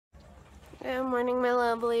Good morning, my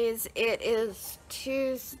lovelies. It is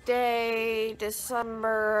Tuesday,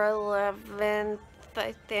 December 11th,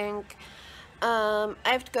 I think. I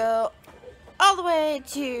have to go all the way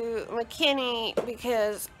to McKinney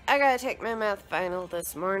because I gotta take my math final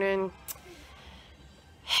this morning.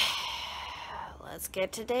 Let's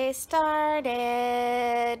get today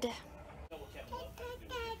started.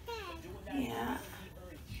 Yeah.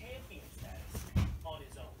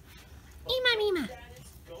 Mima, Mima.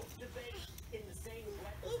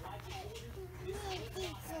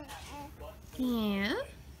 Yeah.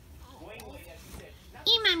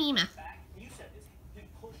 Mima, Mima.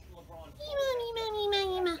 Mima, Mima,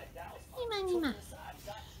 Mima. Mima, Mima.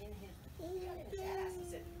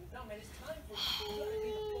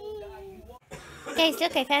 Guys,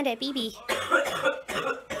 look, I found a BB.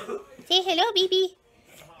 Say hello, BB.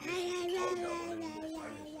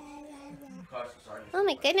 Oh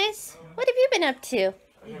my goodness. What have you been up to?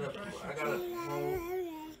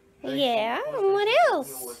 Yeah, what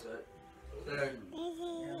else?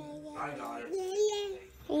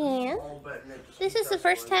 Yeah. This is the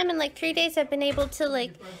first time in like 3 days I've been able to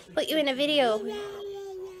like put you in a video.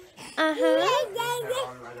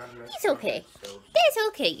 It's okay. That's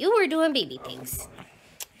okay. You were doing baby things.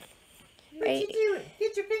 Right. What you doing?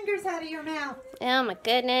 Get your fingers out of your mouth. Oh my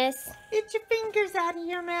goodness. Get your fingers out of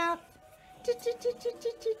your mouth.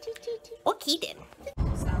 Okay then.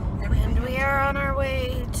 And we are on our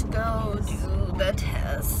way to go do the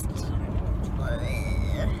test.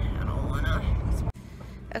 I don't wanna.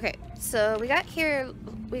 Okay, so we got to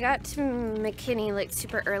McKinney like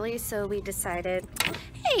super early, so we decided,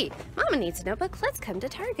 hey, Mama needs a notebook, let's come to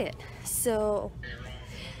Target. So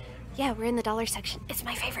yeah, we're in the dollar section. It's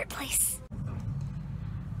my favorite place.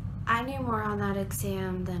 I knew more on that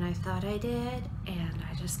exam than I thought I did, and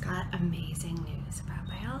I just got amazing news about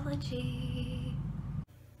biology.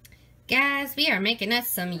 Guys, we are making us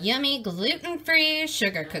some yummy gluten-free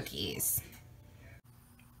sugar cookies.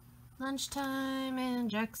 Lunchtime and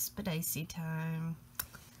Jackspedicy time.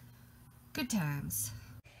 Good times.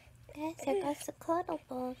 Guys, I got the cuddle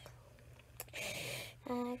bug.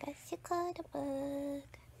 I got the cuddle bug.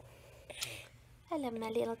 I love my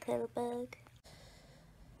little cuddle bug.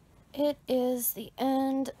 It is the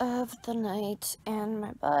end of the night, and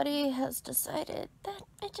my body has decided that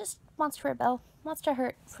it just wants to rebel, wants to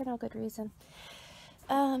hurt for no good reason.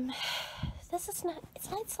 It's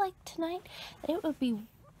nights like tonight that it would be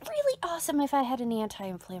really awesome if I had an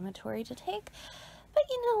anti-inflammatory to take, but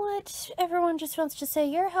you know what? Everyone just wants to say,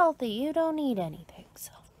 you're healthy, you don't need anything,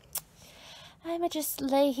 so I'ma just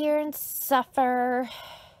lay here and suffer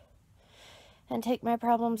and take my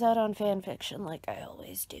problems out on fan fiction like I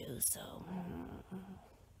always do, so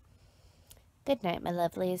good night, my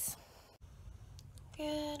lovelies.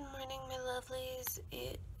 Good morning, my lovelies.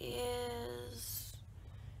 It is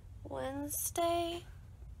Wednesday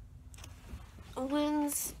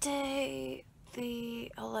the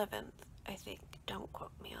 11th, I think. Don't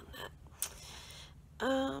quote me on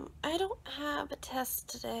that. I don't have a test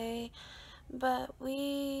today, but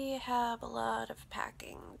we have a lot of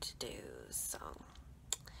packing to do, so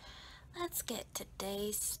let's get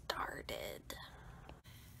today started.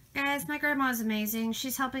 Guys, my grandma's amazing.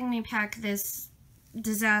 She's helping me pack this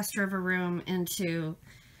disaster of a room into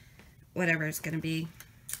whatever it's gonna be.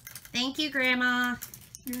 Thank you, Grandma.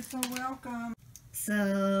 You're so welcome.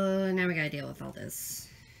 So now we gotta deal with all this.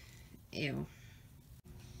 Ew.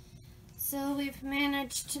 So we've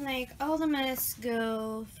managed to make all the mess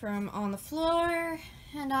go from on the floor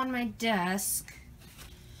and on my desk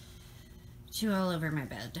to all over my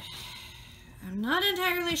bed. I'm not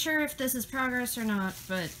entirely sure if this is progress or not,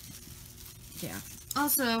 but yeah.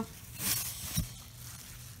 Also,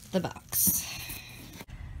 the box.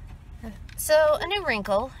 So, a new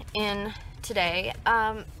wrinkle in today.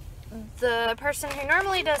 The person who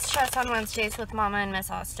normally does chess on Wednesdays with Mama and Miss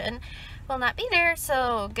Austin will not be there,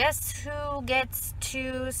 so guess who gets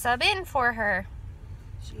to sub in for her?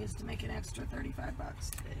 She gets to make an extra 35 bucks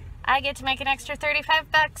today. I get to make an extra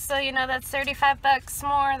 35 bucks, so you know that's 35 bucks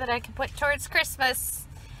more that I can put towards Christmas.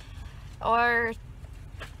 Or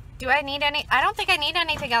do I need any? I don't think I need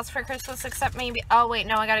anything else for Christmas except maybe, oh wait,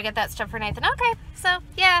 no, I gotta get that stuff for Nathan. Okay, so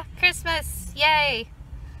yeah, Christmas, yay.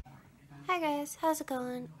 Hi guys, how's it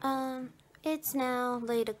going? It's now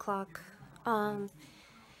late o'clock.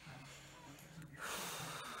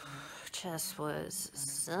 Chess was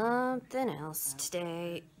something else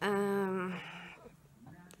today.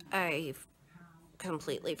 I've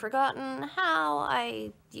completely forgotten how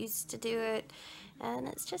I used to do it, and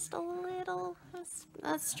it's just a little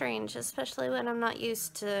that's strange, especially when I'm not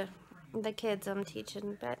used to the kids I'm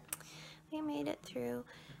teaching, but we made it through.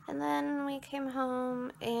 And then we came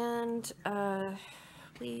home and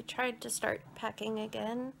we tried to start packing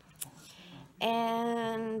again.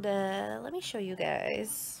 And let me show you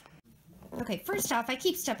guys. Okay, first off, I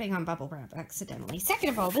keep stepping on bubble wrap accidentally. Second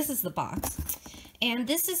of all, this is the box. And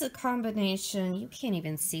this is a combination, you can't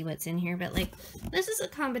even see what's in here, but like, this is a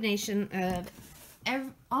combination of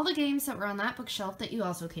all the games that were on that bookshelf that you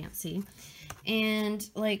also can't see. And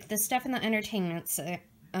like the stuff in the entertainment stand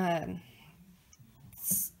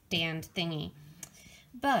thingy.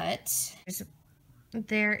 But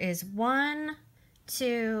there is 1,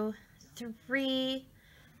 2, 3,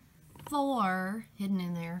 4 hidden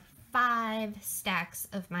in there, 5 stacks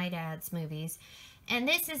of my dad's movies. And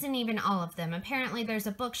this isn't even all of them. Apparently there's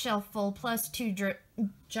a bookshelf full plus 2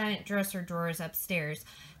 giant dresser drawers upstairs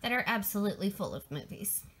that are absolutely full of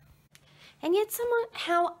movies. And yet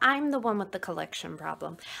somehow I'm the one with the collection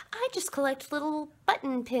problem. I just collect little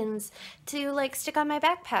button pins to like stick on my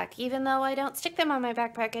backpack, even though I don't stick them on my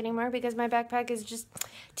backpack anymore because my backpack is just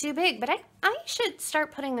too big. But I should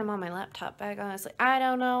start putting them on my laptop bag, honestly. I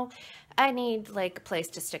don't know. I need like a place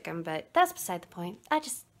to stick them, but that's beside the point. I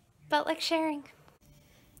just felt like sharing.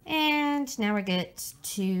 And now we get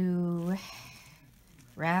to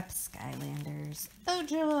wrap Skylanders. Oh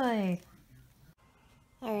joy!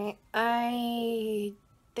 Alright, I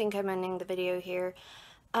think I'm ending the video here.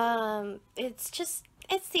 It's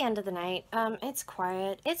the end of the night. It's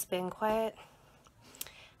quiet. It's been quiet.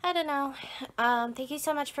 I don't know. Thank you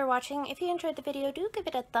so much for watching. If you enjoyed the video, do give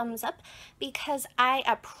it a thumbs up because I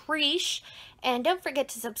appreciate. And don't forget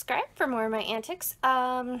to subscribe for more of my antics.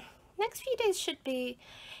 Next few days should be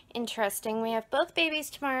interesting. We have both babies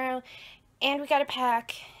tomorrow, and we gotta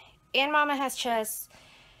pack, and Mama has chess.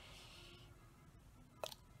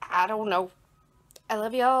 I don't know. I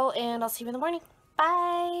love y'all, and I'll see you in the morning.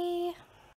 Bye!